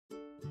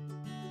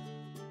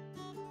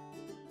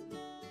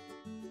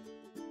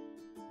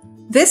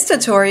This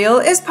tutorial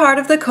is part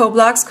of the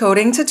CoBlocks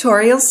coding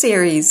tutorial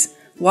series.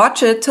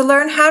 Watch it to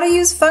learn how to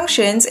use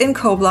functions in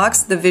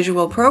CoBlocks, the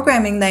visual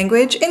programming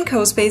language in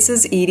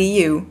CoSpaces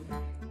Edu.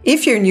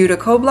 If you're new to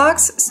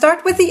CoBlocks,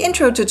 start with the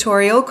intro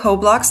tutorial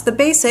CoBlocks the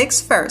basics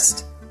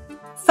first.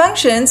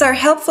 Functions are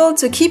helpful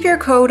to keep your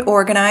code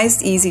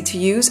organized, easy to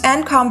use,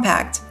 and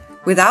compact.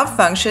 Without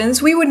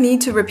functions, we would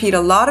need to repeat a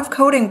lot of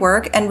coding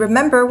work and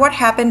remember what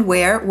happened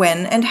where,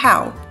 when, and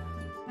how.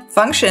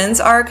 Functions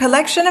are a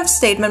collection of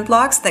statement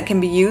blocks that can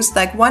be used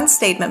like one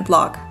statement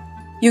block.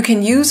 You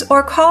can use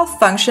or call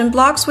function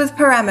blocks with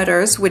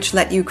parameters which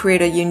let you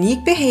create a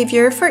unique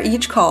behavior for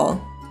each call.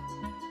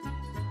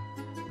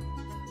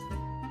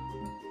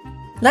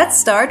 Let's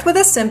start with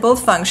a simple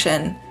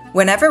function.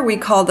 Whenever we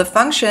call the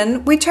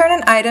function, we turn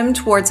an item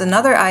towards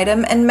another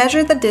item and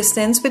measure the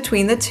distance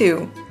between the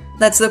two.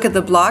 Let's look at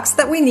the blocks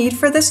that we need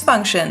for this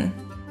function.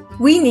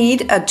 We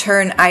need a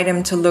turn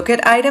item to look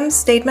at item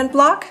statement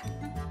block,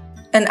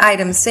 an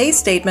item say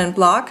statement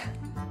block,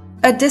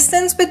 a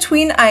distance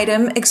between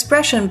item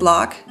expression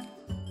block,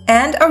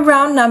 and a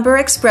round number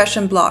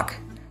expression block,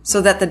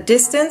 so that the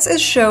distance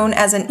is shown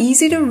as an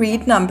easy to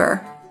read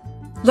number.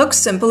 Looks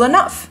simple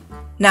enough.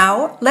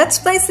 Now, let's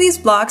place these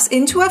blocks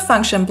into a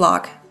function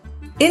block.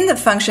 In the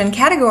function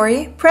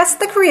category, press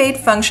the Create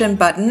Function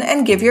button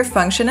and give your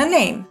function a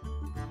name.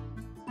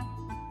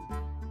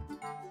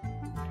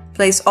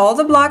 Place all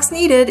the blocks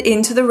needed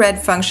into the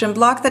red function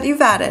block that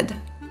you've added.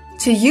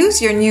 To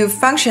use your new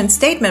function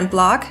statement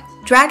block,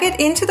 drag it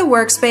into the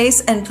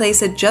workspace and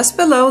place it just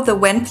below the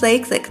When Play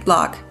Clicked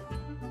block.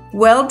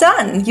 Well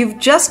done! You've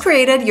just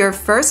created your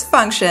first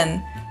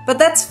function. But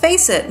let's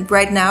face it,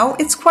 right now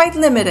it's quite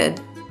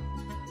limited.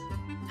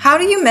 How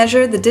do you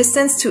measure the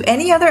distance to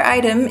any other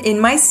item in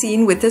my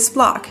scene with this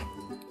block?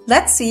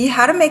 Let's see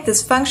how to make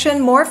this function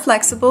more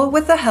flexible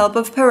with the help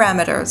of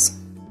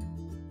parameters.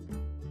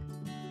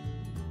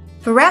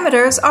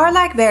 Parameters are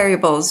like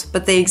variables,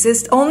 but they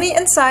exist only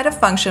inside a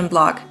function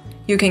block.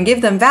 You can give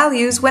them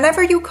values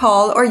whenever you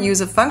call or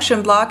use a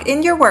function block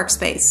in your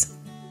workspace.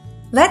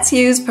 Let's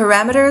use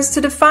parameters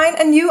to define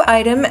a new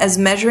item as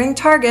measuring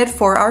target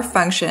for our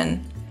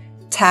function.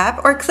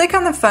 Tap or click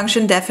on the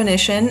function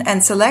definition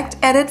and select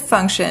Edit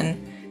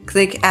Function.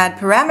 Click Add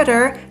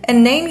Parameter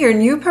and name your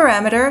new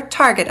parameter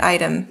Target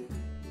Item.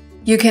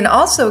 You can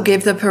also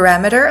give the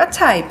parameter a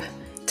type.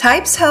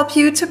 Types help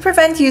you to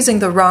prevent using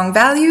the wrong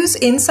values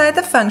inside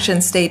the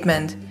function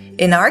statement.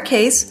 In our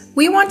case,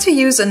 we want to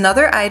use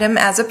another item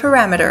as a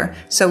parameter,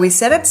 so we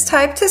set its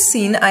type to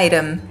Scene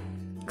Item.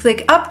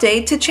 Click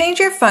Update to change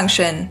your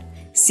function.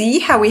 See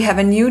how we have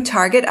a new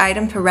target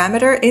item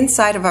parameter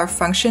inside of our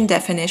function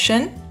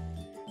definition?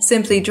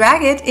 Simply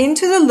drag it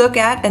into the Look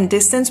At and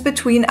Distance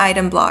Between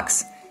item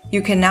blocks.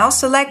 You can now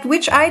select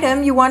which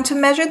item you want to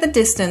measure the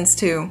distance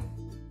to.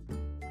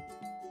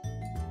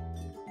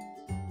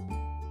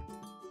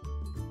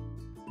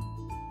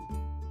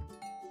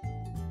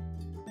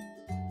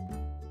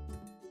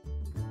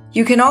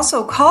 You can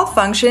also call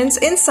functions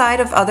inside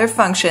of other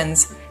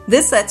functions.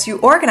 This lets you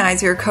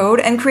organize your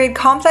code and create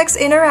complex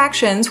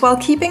interactions while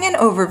keeping an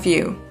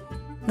overview.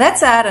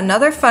 Let's add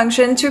another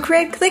function to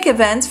create click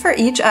events for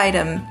each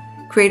item.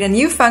 Create a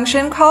new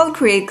function called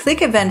Create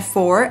Click Event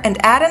For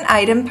and add an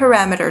item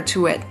parameter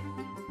to it.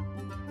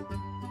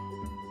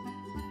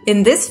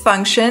 In this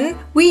function,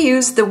 we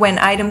use the When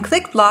Item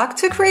Click block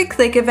to create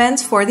click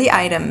events for the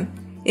item.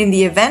 In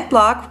the event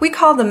block, we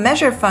call the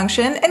Measure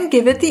function and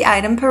give it the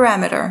item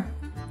parameter.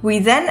 We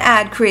then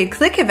add Create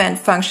Click Event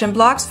function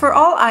blocks for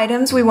all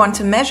items we want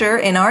to measure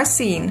in our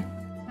scene.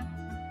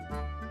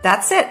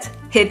 That's it!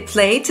 Hit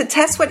play to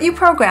test what you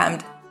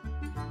programmed.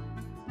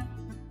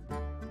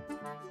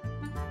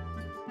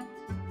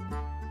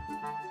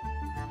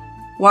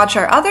 Watch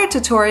our other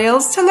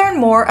tutorials to learn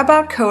more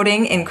about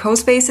coding in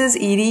CoSpaces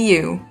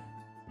Edu.